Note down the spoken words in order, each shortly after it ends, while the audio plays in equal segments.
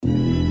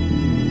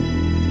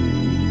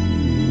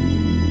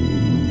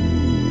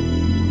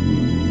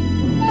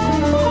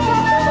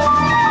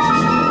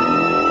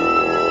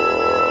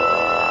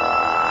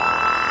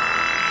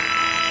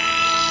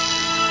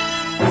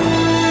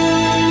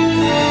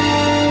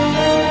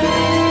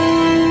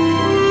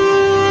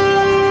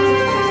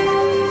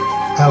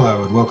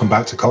welcome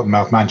back to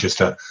Cottonmouth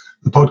Manchester,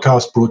 the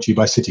podcast brought to you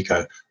by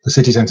Cityco, the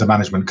city centre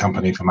management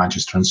company for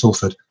Manchester and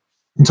Salford,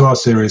 into our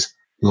series,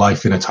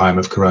 Life in a Time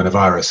of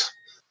Coronavirus.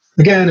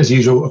 Again, as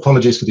usual,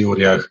 apologies for the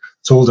audio.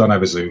 It's all done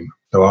over Zoom,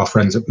 though our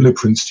friends at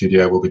Blueprint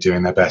Studio will be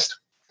doing their best.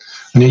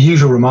 And a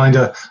usual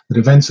reminder that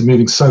events are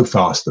moving so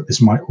fast that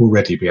this might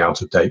already be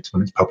out of date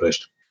when it's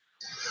published.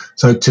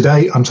 So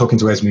today I'm talking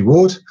to Esme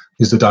Ward,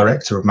 who's the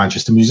director of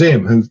Manchester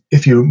Museum, who,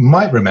 if you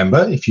might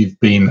remember, if you've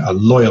been a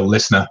loyal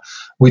listener,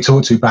 we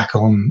talked to back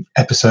on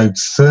episode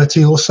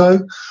 30 or so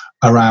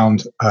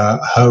around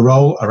her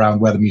role, around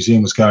where the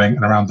museum was going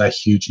and around their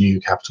huge new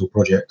capital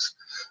projects.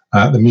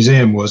 The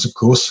museum was, of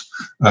course,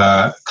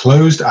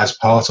 closed as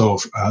part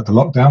of the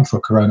lockdown for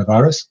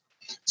coronavirus.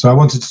 So I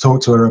wanted to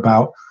talk to her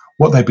about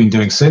what they've been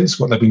doing since,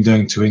 what they've been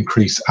doing to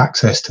increase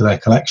access to their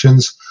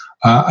collections,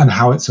 and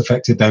how it's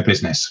affected their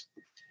business.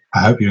 I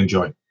hope you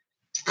enjoy.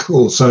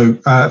 Cool. So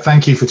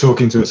thank you for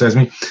talking to us,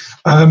 Esme.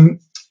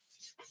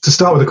 To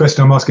start with a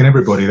question I'm asking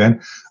everybody then,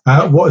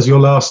 what has your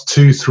last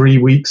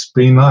 2-3 weeks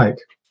been like?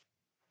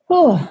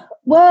 Oh,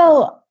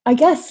 well, I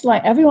guess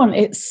like everyone,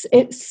 it's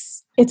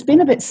been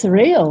a bit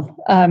surreal,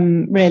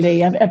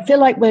 really. I feel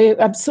like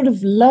I've sort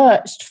of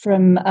lurched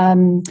from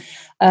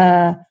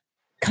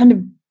kind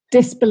of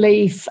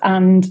disbelief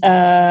and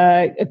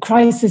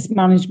crisis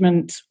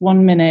management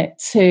 1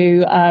 minute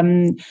to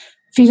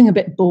feeling a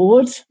bit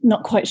bored,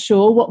 not quite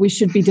sure what we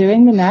should be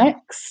doing the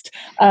next.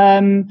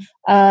 A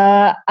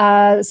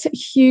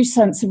huge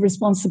sense of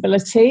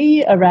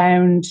responsibility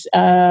around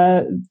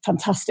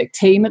fantastic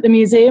team at the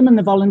museum and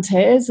the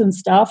volunteers and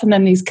staff, and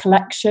then these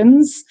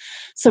collections.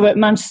 So at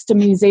Manchester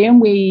Museum,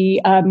 we,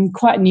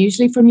 quite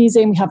unusually for a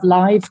museum, we have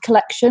live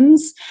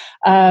collections,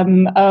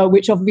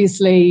 which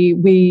obviously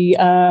we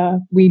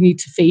need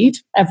to feed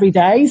every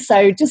day.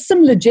 So just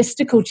some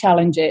logistical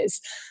challenges.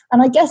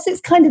 And I guess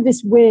it's kind of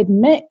this weird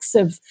mix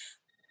of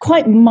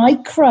quite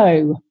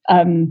micro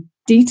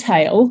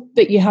detail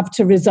that you have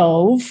to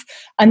resolve.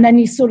 And then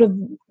you sort of,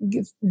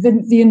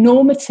 the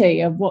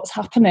enormity of what's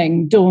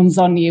happening dawns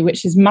on you,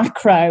 which is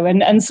macro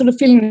and sort of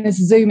feeling this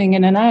zooming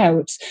in and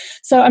out.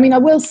 So, I mean, I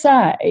will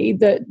say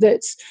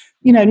that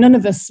you know, none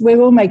of us,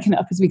 we're all making it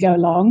up as we go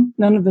along.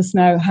 None of us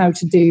know how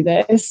to do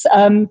this.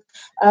 But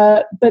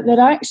that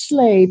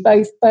actually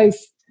both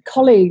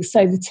colleagues,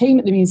 so the team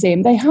at the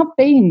museum, they have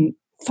been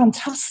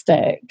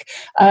fantastic.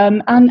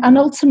 And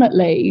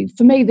ultimately,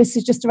 for me, this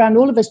is just around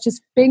all of us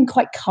just being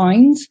quite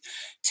kind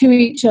to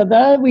each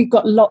other. We've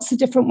got lots of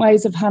different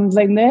ways of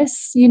handling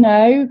this. You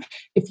know,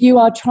 if you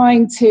are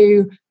trying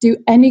to do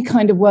any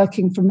kind of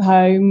working from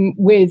home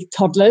with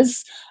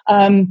toddlers,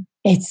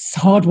 it's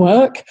hard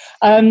work.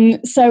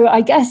 So I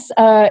guess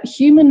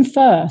human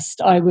first,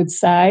 I would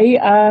say.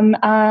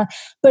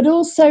 But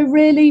also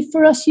really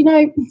for us, you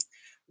know,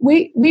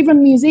 we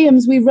run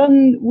museums,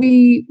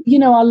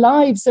 our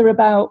lives are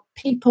about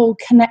people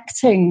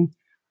connecting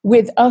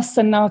with us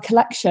and our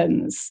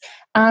collections.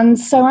 And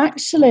so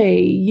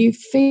actually you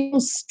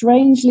feel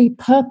strangely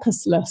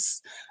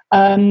purposeless.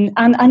 And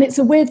it's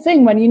a weird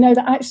thing when you know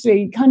that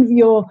actually kind of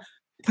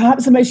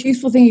perhaps the most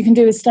useful thing you can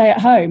do is stay at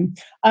home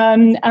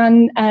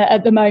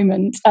at the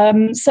moment.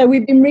 So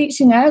we've been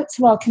reaching out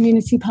to our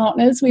community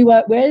partners we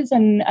work with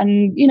and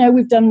you know,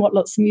 we've done what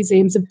lots of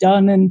museums have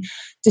done and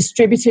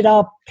distributed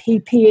our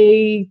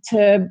PPE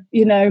to,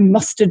 you know,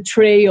 Mustard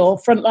Tree or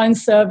frontline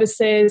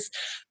services.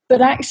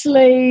 But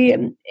actually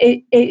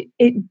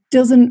it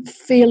doesn't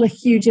feel a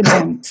huge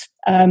amount,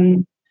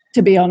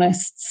 to be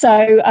honest.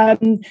 So I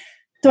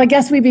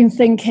guess we've been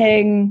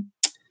thinking,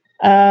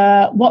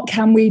 what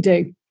can we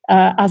do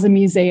as a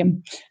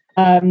museum?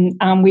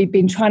 And we've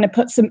been trying to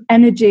put some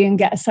energy and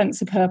get a sense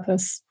of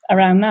purpose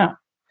around that.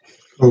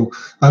 Cool.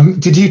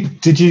 Did you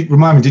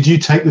remind me? Did you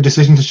take the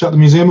decision to shut the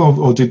museum,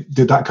 or did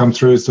that come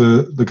through as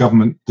the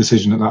government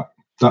decision at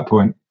that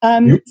point?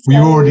 Were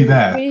you already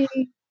there?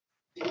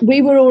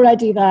 We were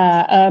already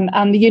there,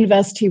 and the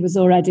university was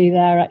already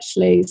there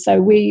actually.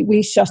 So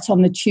we shut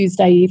on the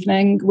Tuesday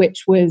evening,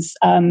 which was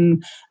earlier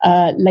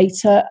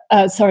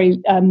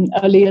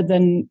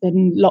than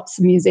lots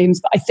of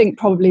museums, but I think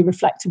probably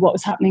reflected what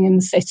was happening in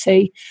the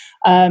city.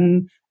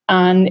 And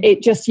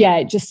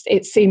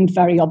it seemed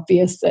very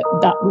obvious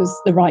that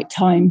was the right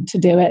time to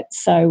do it.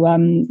 So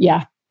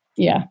yeah.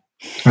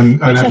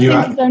 And have you?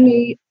 I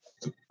think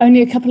it's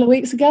only a couple of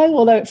weeks ago,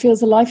 although it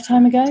feels a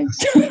lifetime ago.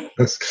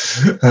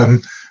 Yes.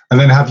 And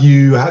then have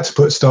you had to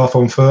put staff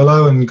on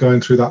furlough and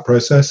going through that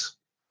process?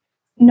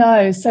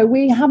 No, so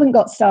we haven't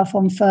got staff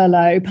on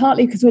furlough,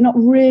 partly because we're not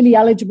really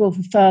eligible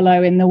for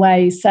furlough in the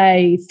way,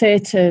 say,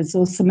 theatres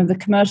or some of the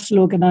commercial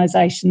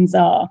organisations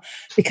are,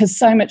 because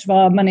so much of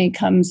our money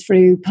comes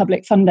through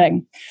public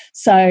funding.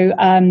 So,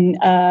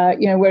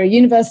 we're a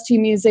university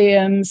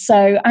museum.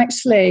 So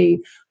actually,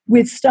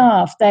 with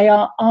staff, they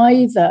are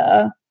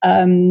either,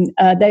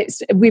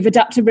 we've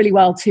adapted really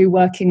well to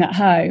working at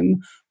home,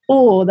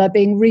 or they're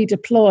being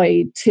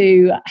redeployed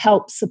to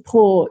help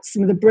support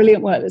some of the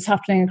brilliant work that's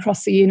happening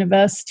across the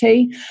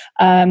university,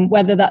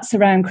 whether that's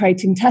around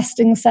creating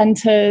testing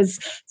centres,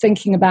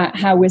 thinking about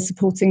how we're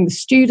supporting the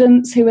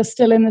students who are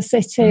still in the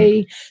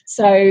city.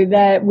 So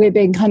we're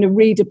being kind of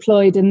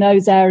redeployed in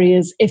those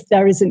areas if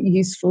there isn't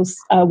useful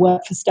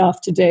work for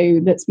staff to do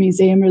that's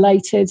museum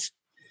related.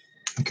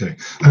 Okay.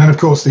 And then, of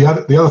course, the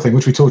other thing,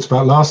 which we talked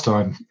about last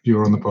time you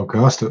were on the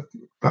podcast, at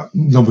about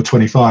number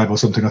 25 or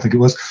something, I think it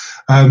was,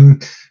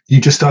 you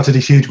just started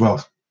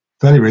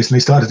fairly recently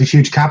started a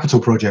huge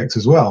capital project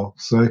as well.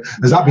 So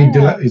has that been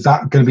is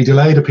that going to be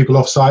delayed? Are people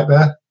off-site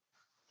there?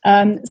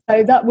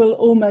 So that will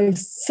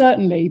almost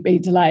certainly be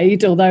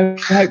delayed, although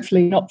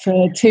hopefully not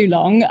for too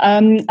long.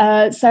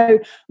 So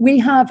we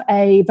have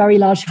a very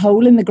large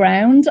hole in the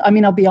ground. I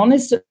mean, I'll be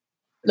honest, at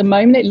the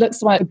moment it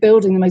looks like we're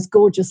building the most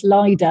gorgeous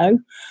Lido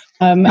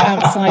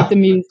outside the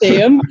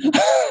museum.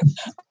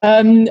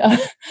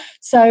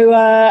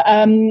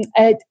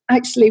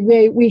 Actually,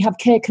 we have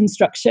Care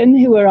Construction,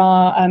 who are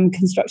our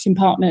construction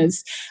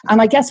partners.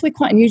 And I guess we're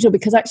quite unusual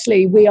because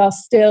actually we are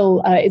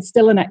still, it's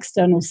still an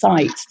external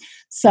site.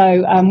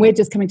 So we're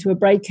just coming to a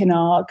break in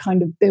our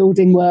kind of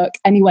building work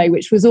anyway,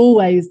 which was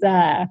always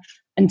there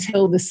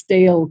until the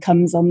steel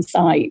comes on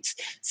site.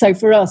 So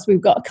for us, we've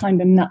got a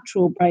kind of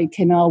natural break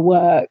in our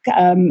work.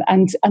 And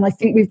I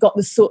think we've got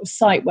the sort of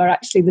site where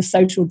actually the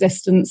social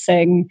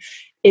distancing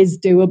is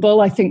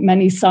doable. I think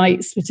many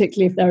sites,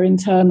 particularly if they're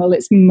internal,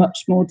 it's much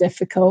more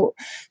difficult.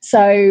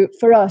 So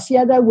for us,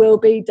 there will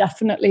be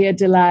definitely a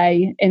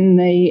delay in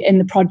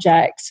the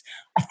project.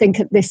 I think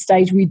at this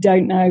stage, we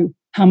don't know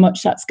how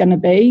much that's going to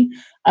be.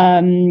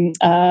 Time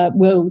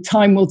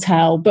will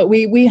tell, but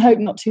we hope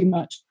not too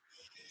much.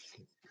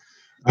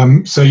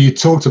 So you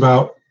talked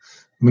about,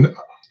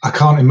 I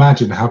can't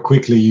imagine how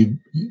quickly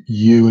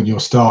you and your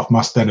staff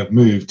must then have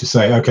moved to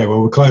say, okay,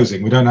 well, we're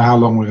closing. We don't know how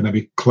long we're going to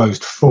be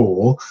closed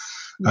for,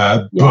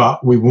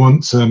 but we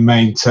want to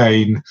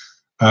maintain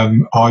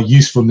our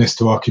usefulness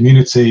to our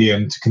community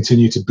and to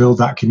continue to build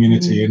that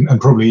community and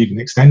probably even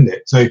extend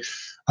it. So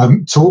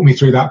talk me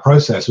through that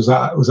process. Was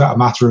that a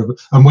matter of,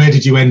 and where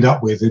did you end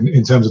up with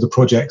in terms of the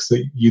projects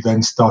that you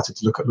then started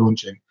to look at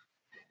launching?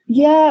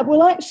 Yeah,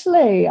 well,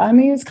 actually, I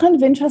mean, it's kind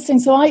of interesting.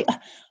 So I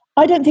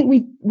don't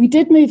think we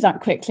did move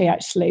that quickly,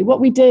 actually. What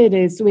we did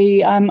is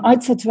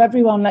I'd said to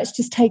everyone, let's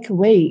just take a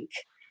week.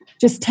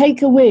 Just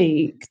take a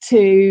week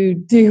to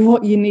do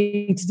what you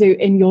need to do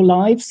in your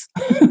lives,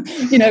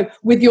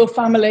 with your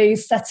family,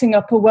 setting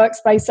up a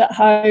workspace at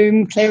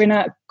home, clearing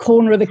out a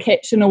corner of the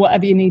kitchen or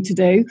whatever you need to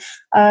do.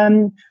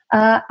 And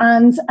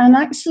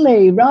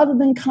actually, rather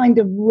than kind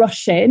of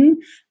rush in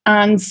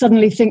and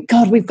suddenly think,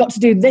 God, we've got to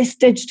do this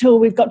digital,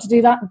 we've got to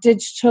do that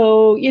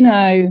digital,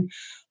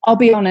 I'll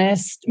be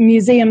honest,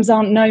 museums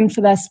aren't known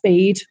for their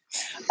speed.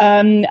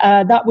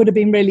 That would have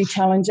been really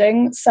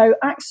challenging. So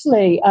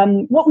actually,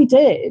 what we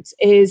did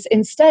is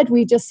instead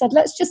we just said,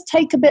 let's just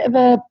take a bit of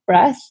a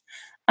breath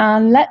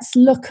and let's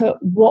look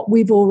at what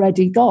we've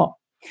already got.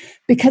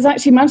 Because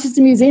actually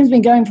Manchester Museum's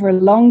been going for a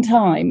long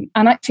time,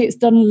 and actually it's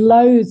done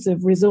loads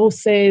of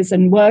resources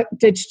and work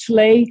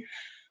digitally,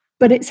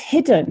 but it's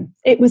hidden.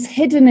 It was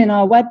hidden in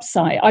our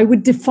website. I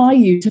would defy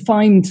you to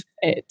find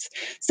it.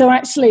 So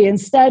actually,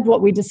 instead,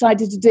 what we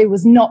decided to do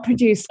was not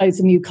produce loads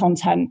of new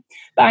content,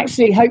 but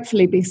actually,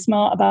 hopefully, be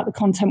smart about the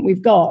content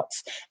we've got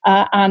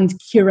and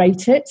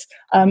curate it,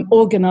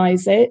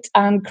 organise it,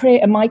 and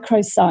create a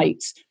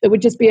microsite that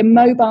would just be a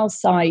mobile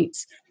site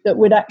that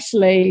would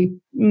actually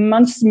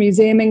Manchester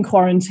Museum in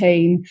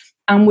quarantine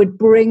and would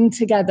bring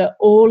together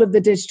all of the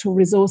digital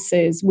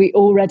resources we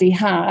already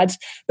had,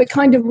 but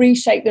kind of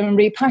reshape them and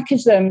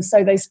repackage them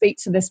so they speak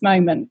to this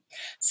moment.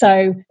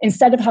 So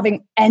instead of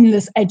having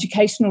endless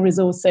educational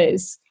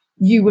resources,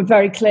 you would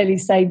very clearly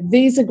say,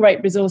 these are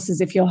great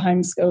resources if you're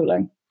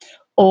homeschooling.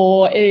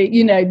 Or,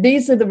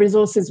 these are the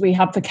resources we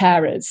have for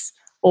carers.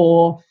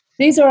 Or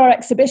these are our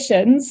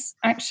exhibitions,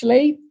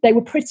 actually. They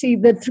were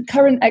the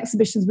current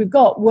exhibitions we've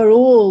got were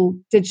all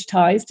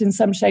digitized in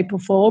some shape or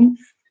form.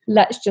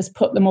 Let's just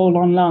put them all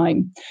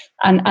online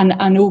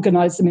and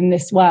organise them in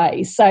this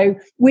way. So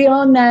we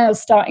are now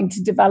starting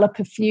to develop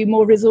a few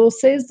more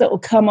resources that will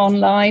come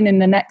online in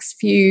the next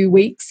few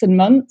weeks and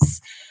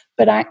months.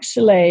 But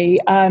actually,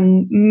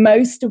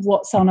 most of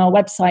what's on our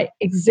website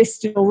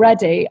existed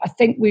already. I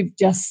think we've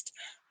just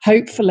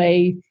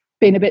hopefully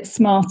been a bit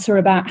smarter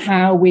about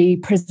how we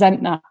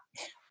present that.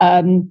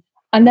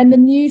 And then the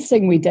new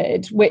thing we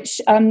did,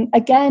 which,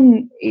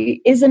 again,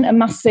 isn't a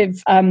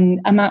massive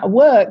amount of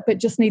work, but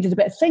just needed a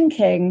bit of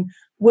thinking,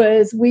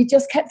 was we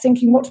just kept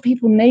thinking, what do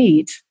people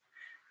need?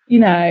 Do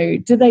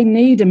they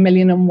need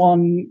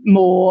 1,000,001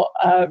 more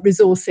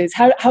resources?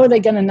 How are they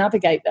going to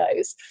navigate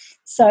those?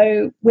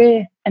 So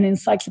we're an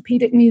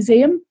encyclopedic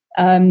museum,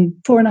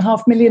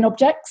 4.5 million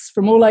objects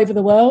from all over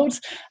the world.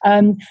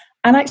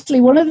 And actually,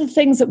 one of the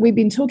things that we've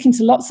been talking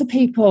to lots of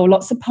people,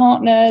 lots of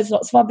partners,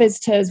 lots of our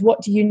visitors,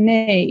 what do you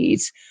need?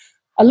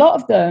 A lot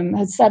of them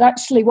have said,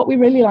 actually, what we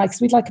really like is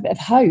we'd like a bit of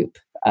hope.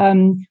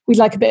 We'd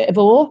like a bit of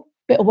awe, a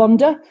bit of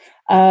wonder,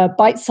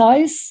 bite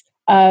size,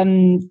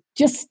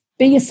 just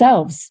be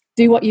yourselves.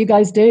 Do what you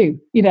guys do.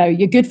 You know,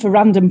 you're good for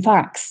random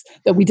facts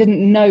that we didn't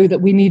know that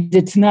we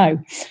needed to know.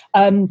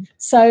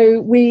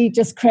 So we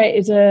just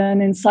created an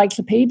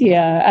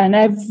encyclopedia, and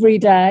every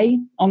day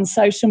on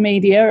social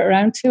media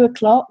around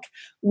 2:00,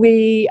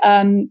 we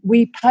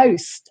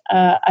post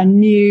a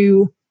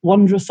new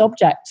wondrous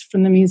object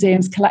from the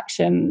museum's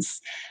collections.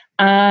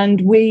 And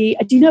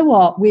do you know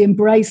what? We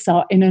embrace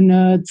our inner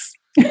nerds.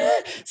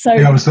 So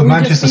it was the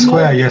Manchester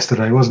Square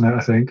yesterday, wasn't it?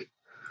 I think.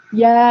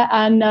 Yeah,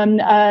 and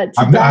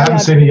today, I haven't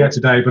seen it yet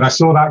today, but I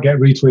saw that get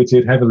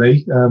retweeted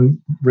heavily.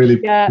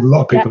 Really, a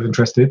lot of people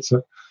interested.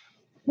 So,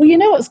 well, you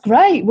know what's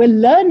great? We're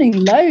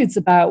learning loads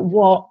about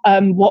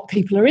what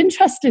people are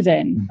interested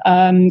in.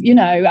 You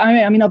know,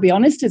 I mean, I'll be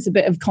honest, it's a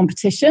bit of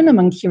competition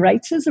among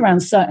curators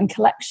around certain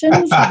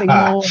collections, having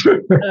more,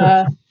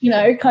 you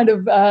know, kind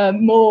of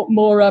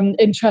more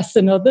interest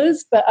than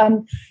others. But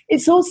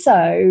it's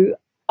also,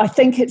 I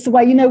think it's the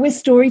way, you know, we're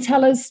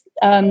storytellers.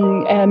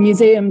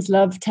 Museums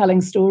love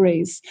telling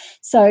stories.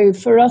 So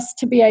for us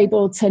to be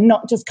able to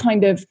not just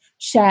kind of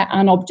share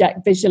an object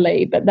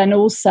visually, but then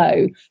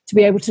also to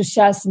be able to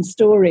share some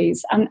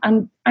stories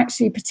and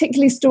actually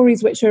particularly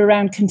stories which are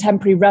around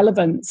contemporary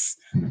relevance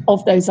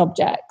of those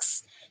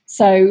objects.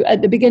 So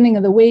at the beginning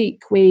of the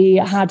week, we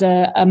had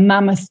a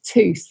mammoth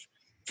tooth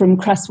from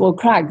Cresswell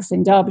Crags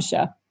in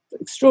Derbyshire.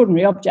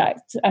 Extraordinary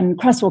object. And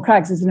Cresswell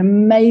Crags is an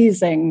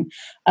amazing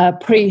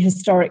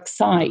prehistoric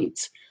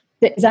site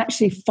that is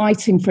actually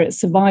fighting for its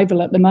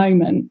survival at the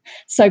moment.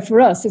 So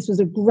for us, this was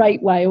a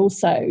great way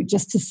also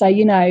just to say,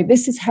 you know,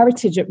 this is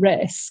heritage at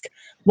risk.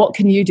 What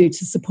can you do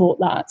to support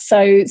that?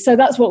 So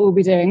that's what we'll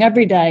be doing.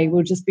 Every day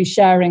we'll just be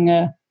sharing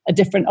a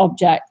different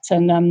object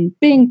and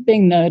being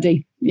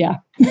nerdy. Yeah.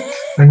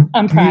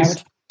 I'm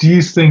proud. Do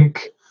you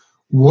think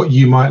what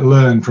you might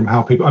learn from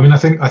how people, I mean, I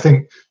think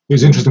it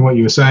was interesting what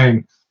you were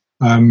saying.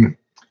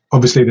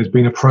 Obviously, there's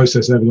been a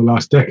process over the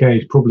last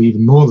decade, probably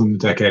even more than a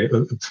decade,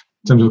 in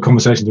terms of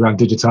conversations around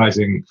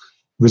digitizing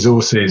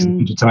resources,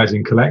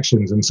 digitizing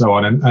collections, and so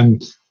on.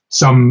 And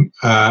some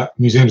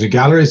museums and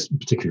galleries,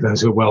 particularly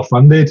those who are well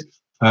funded,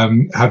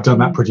 have done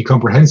that pretty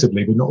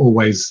comprehensively, but not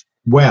always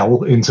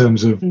well in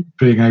terms of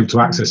being able to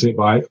access it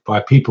by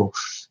people.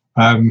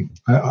 I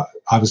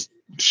was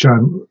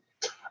shown.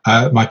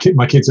 My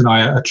kids and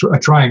I are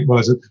trying, well,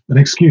 as an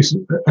excuse,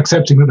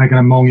 accepting that they're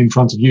going to mong in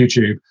front of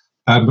YouTube,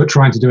 but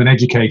trying to do an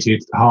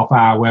educated half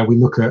hour where we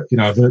look at, you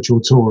know, a virtual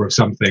tour of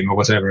something or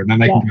whatever, and then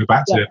they can go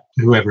back to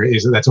whoever it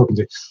is that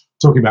they're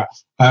talking about.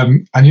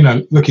 And, you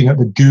know, looking at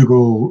the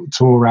Google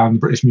tour around the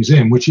British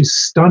Museum, which is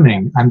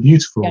stunning and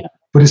beautiful,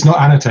 but it's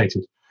not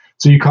annotated.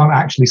 So you can't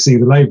actually see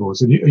the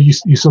labels. And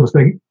you sort of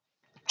think,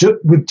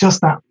 with just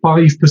that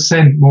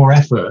 5% more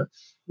effort,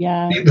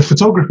 the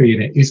photography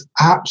in it is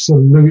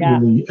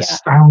absolutely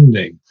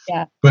astounding.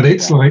 But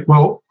it's like,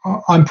 well,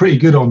 I'm pretty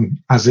good on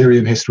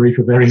Assyrian history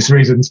for various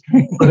reasons,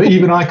 but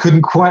even I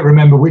couldn't quite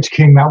remember which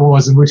king that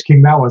was and which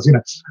king that was, you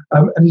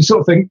know. And you sort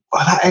of think,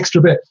 oh, that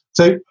extra bit.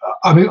 So,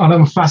 I mean,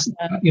 I'm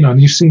fascinated, you know,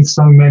 and you've seen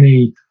so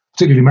many,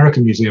 particularly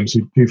American museums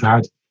who've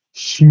had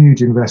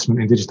huge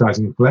investment in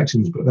digitizing the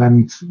collections, but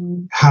then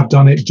have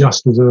done it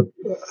just as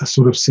a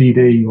sort of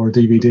CD or a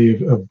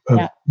DVD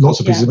of lots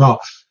of pieces of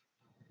art.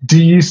 Do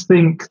you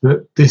think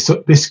that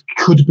this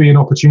could be an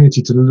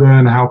opportunity to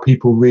learn how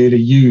people really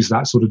use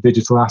that sort of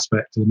digital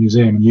aspect of the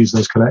museum and use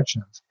those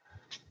collections?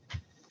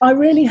 I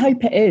really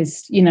hope it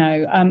is, you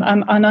know,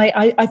 and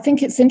I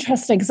think it's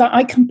interesting because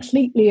I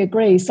completely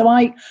agree. So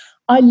I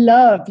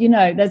love, you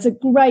know, there's a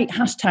great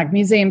hashtag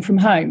museum from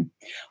home,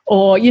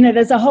 or, you know,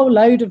 there's a whole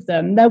load of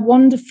them. They're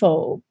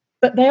wonderful,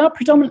 but they are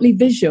predominantly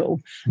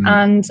visual,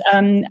 and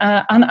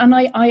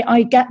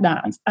I get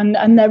that,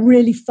 and they're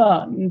really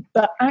fun.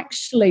 But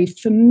actually,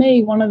 for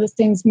me, one of the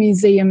things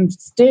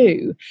museums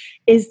do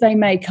is they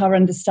make our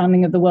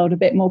understanding of the world a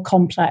bit more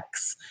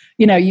complex.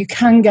 You know, you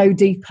can go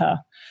deeper,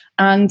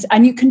 and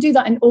you can do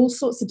that in all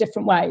sorts of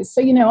different ways. So,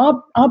 you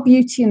know, our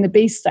Beauty and the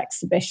Beast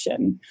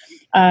exhibition,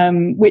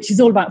 which is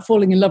all about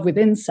falling in love with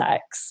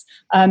insects,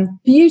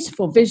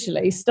 beautiful,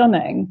 visually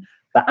stunning,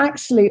 but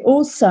actually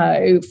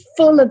also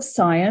full of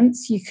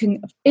science. You can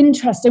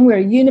interesting. We're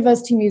a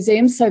university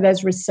museum, so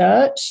there's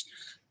research,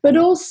 but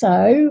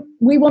also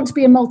we want to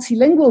be a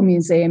multilingual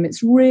museum.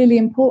 It's really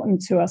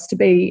important to us to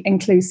be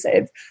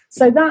inclusive.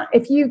 So that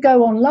if you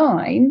go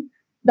online,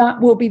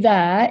 that will be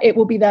there. It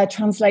will be there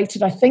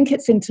translated. I think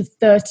it's into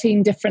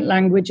 13 different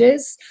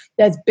languages.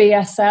 There's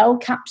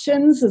BSL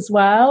captions as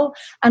well.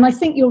 And I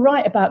think you're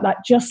right about that,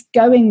 just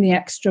going the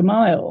extra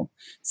mile.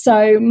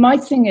 So my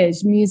thing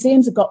is,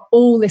 museums have got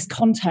all this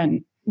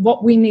content.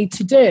 What we need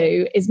to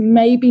do is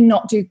maybe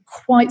not do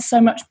quite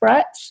so much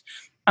breadth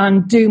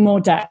and do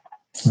more depth.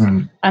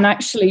 And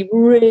actually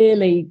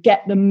really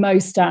get the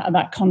most out of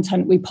that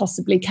content we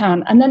possibly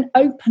can, and then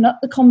open up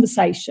the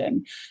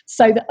conversation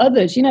so that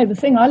others, you know, the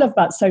thing I love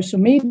about social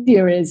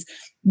media is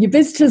your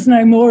visitors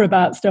know more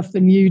about stuff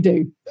than you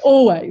do,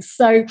 always.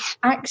 So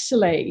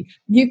actually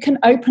you can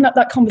open up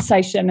that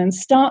conversation and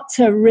start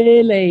to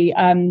really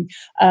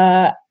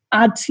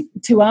add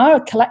to our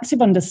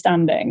collective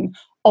understanding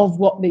of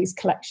what these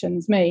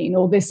collections mean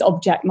or this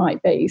object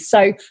might be.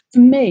 So for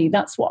me,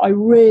 that's what I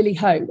really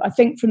hope. I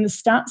think from the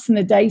stats and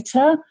the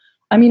data,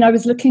 I mean, I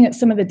was looking at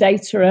some of the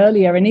data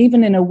earlier, and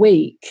even in a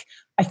week,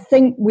 I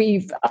think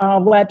our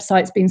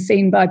website's been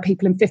seen by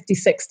people in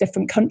 56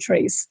 different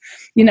countries.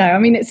 You know, I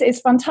mean,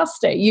 it's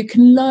fantastic. You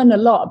can learn a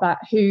lot about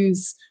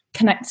who's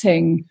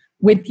connecting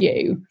with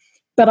you.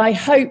 But I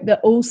hope that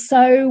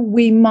also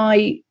we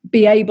might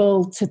be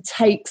able to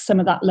take some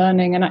of that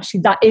learning, and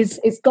actually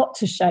it's got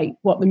to shape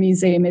what the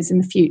museum is in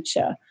the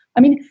future.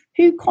 I mean,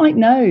 who quite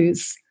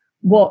knows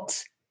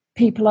what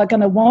people are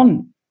going to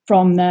want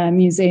from their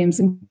museums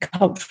and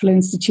cultural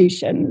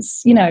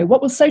institutions? You know,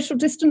 what will social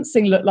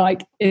distancing look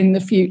like in the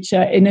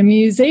future in a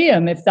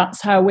museum, if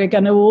that's how we're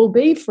going to all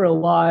be for a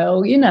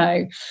while, you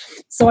know?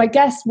 So I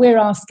guess we're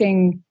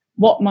asking,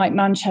 what might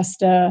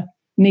Manchester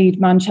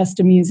need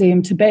Manchester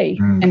Museum to be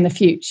in the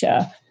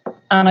future?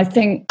 And I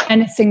think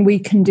anything we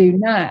can do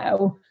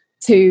now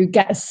to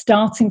get us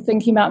starting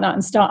thinking about that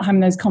and start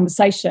having those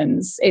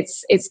conversations,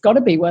 it's got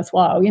to be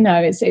worthwhile. You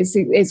know,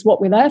 it's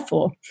what we're there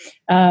for.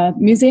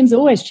 Museums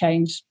always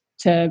change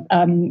to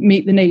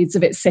meet the needs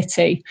of its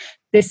city.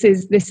 This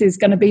is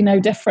going to be no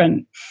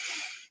different.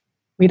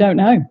 We don't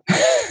know.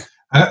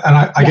 And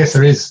I guess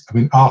there is. I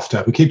mean,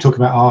 after we keep talking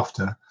about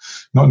after,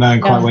 not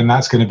knowing quite when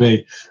that's going to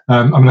be.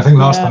 I mean, I think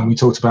last time we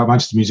talked about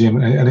Manchester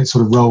Museum and its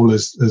sort of role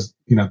as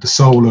you know, the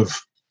soul of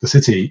the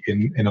city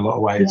in a lot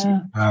of ways.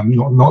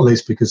 Not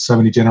least because so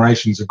many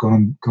generations have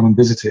gone and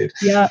visited.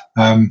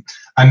 And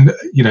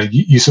you know,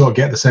 you sort of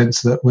get the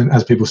sense that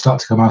as people start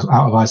to come out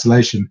of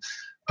isolation,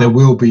 there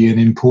will be an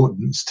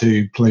importance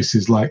to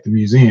places like the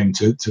museum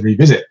to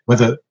revisit.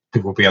 Whether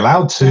people will be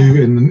allowed to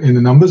in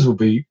the numbers will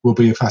be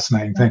a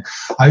fascinating thing.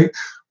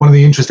 One of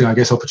the interesting, I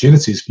guess,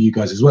 opportunities for you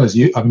guys as well is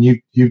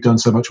you've done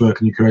so much work,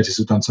 and you curators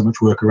have done so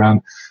much work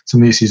around some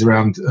of the issues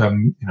around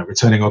you know,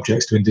 returning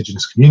objects to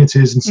Indigenous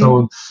communities and so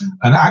on.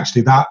 And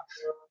actually that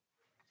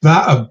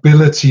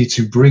ability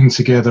to bring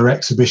together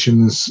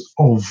exhibitions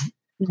of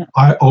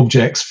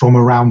objects from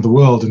around the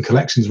world and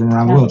collections from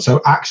around the world.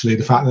 So actually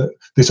the fact that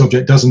this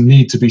object doesn't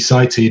need to be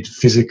sited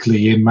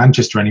physically in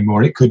Manchester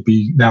anymore, it could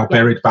be now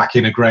buried back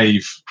in a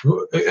grave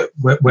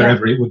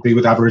wherever it would be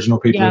with Aboriginal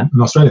people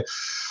in Australia.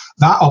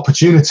 That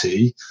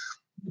opportunity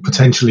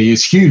potentially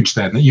is huge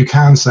then, that you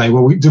can say,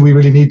 well, do we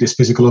really need this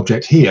physical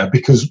object here?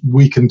 Because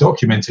we can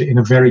document it in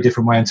a very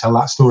different way and tell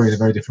that story in a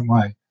very different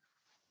way.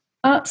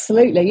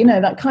 Absolutely. You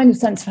know, that kind of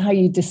sense of how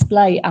you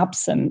display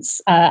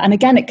absence. And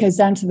again, it goes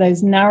down to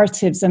those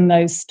narratives and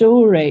those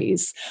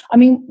stories. I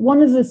mean,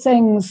 one of the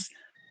things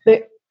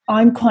that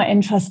I'm quite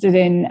interested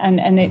in,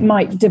 and it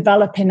might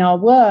develop in our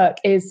work,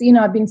 is, you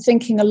know, I've been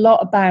thinking a lot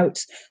about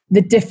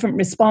the different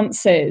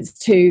responses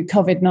to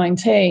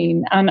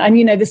COVID-19. And,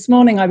 you know, this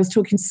morning I was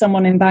talking to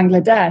someone in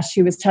Bangladesh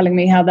who was telling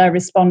me how they're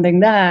responding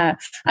there.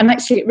 And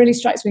actually, it really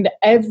strikes me that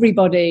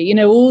everybody, you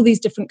know, all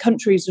these different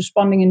countries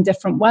responding in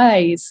different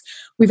ways.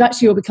 We've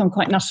actually all become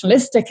quite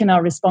nationalistic in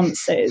our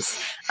responses.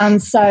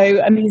 And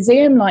so a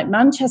museum like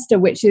Manchester,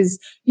 which is,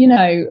 you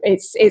know,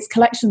 it's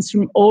collections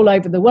from all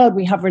over the world.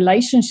 We have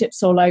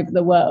relationships all over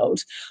the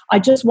world. I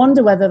just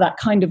wonder whether that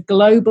kind of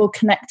global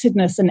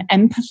connectedness and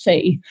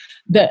empathy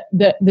that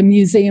the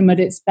museum at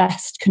its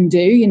best can do,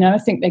 you know, I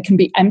think they can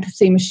be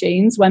empathy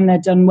machines when they're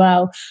done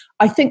well.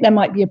 I think there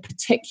might be a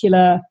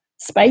particular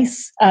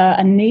space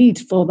and need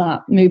for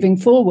that moving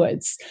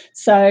forwards.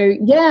 So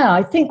yeah,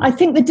 I think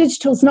the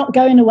digital's not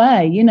going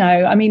away. You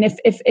know, I mean,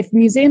 if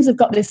museums have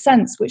got this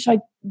sense, which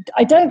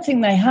I don't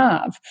think they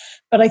have,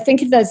 but I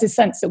think if there's a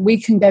sense that we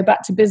can go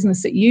back to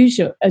business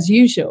as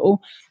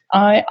usual,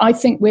 I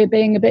think we're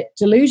being a bit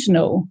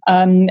delusional.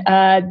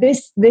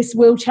 This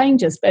will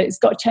change us, but it's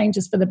got to change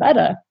us for the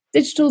better.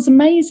 Digital's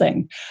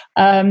amazing.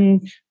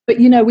 But,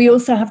 you know, we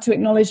also have to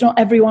acknowledge not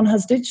everyone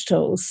has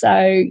digital.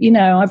 So, you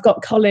know, I've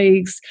got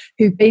colleagues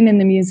who've been in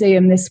the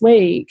museum this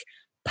week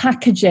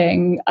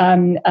packaging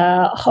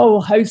a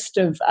whole host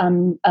of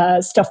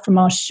stuff from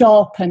our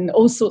shop and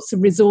all sorts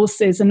of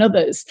resources and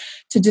others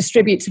to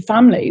distribute to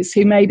families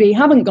who maybe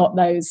haven't got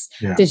those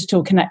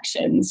digital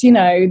connections. You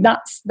know,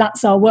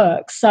 that's our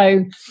work.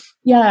 So,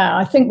 yeah,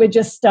 I think we're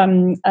just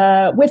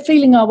we're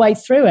feeling our way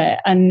through it,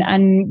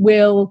 and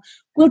we'll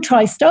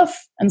try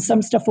stuff, and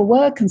some stuff will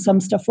work and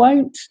some stuff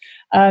won't.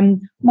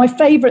 My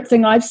favourite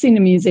thing I've seen a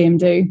museum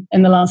do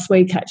in the last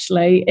week,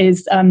 actually,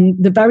 is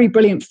the very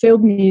brilliant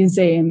Field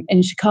Museum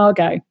in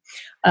Chicago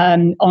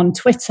on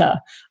Twitter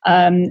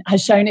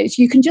has shown it.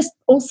 You can just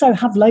also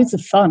have loads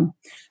of fun.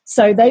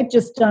 So they've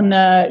just done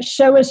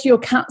show us your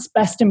cat's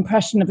best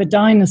impression of a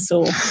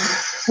dinosaur,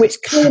 which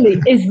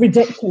clearly is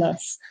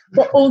ridiculous,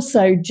 but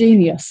also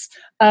genius.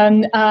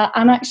 And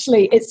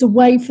actually, it's a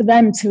way for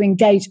them to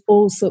engage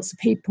all sorts of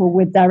people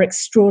with their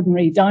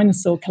extraordinary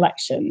dinosaur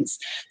collections.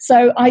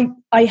 So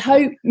I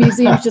hope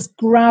museums just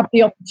grab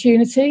the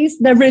opportunities.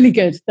 They're really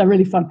good. They're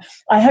really fun.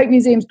 I hope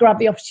museums grab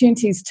the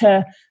opportunities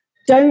to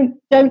don't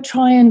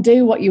try and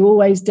do what you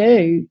always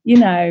do, you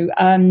know,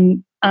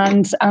 and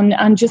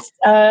just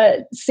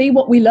see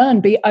what we learn.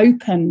 Be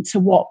open to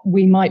what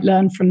we might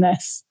learn from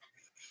this.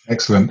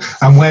 Excellent.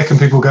 And where can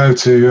people go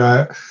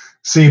to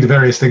see the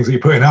various things that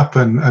you're putting up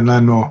and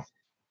learn more?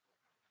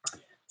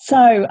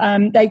 So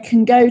they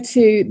can go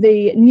to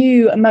the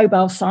new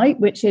mobile site,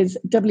 which is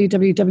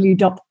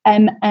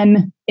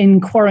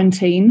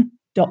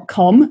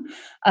www.mminquarantine.com,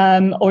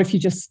 or if you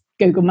just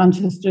Google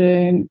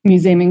Manchester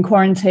Museum in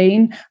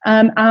Quarantine.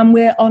 And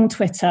we're on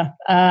Twitter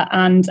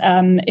and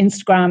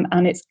Instagram,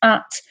 and it's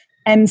at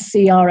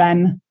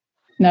MCR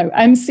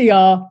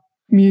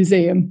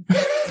Museum.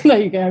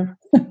 There you go.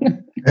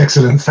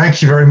 Excellent.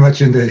 Thank you very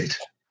much indeed.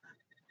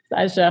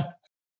 Pleasure.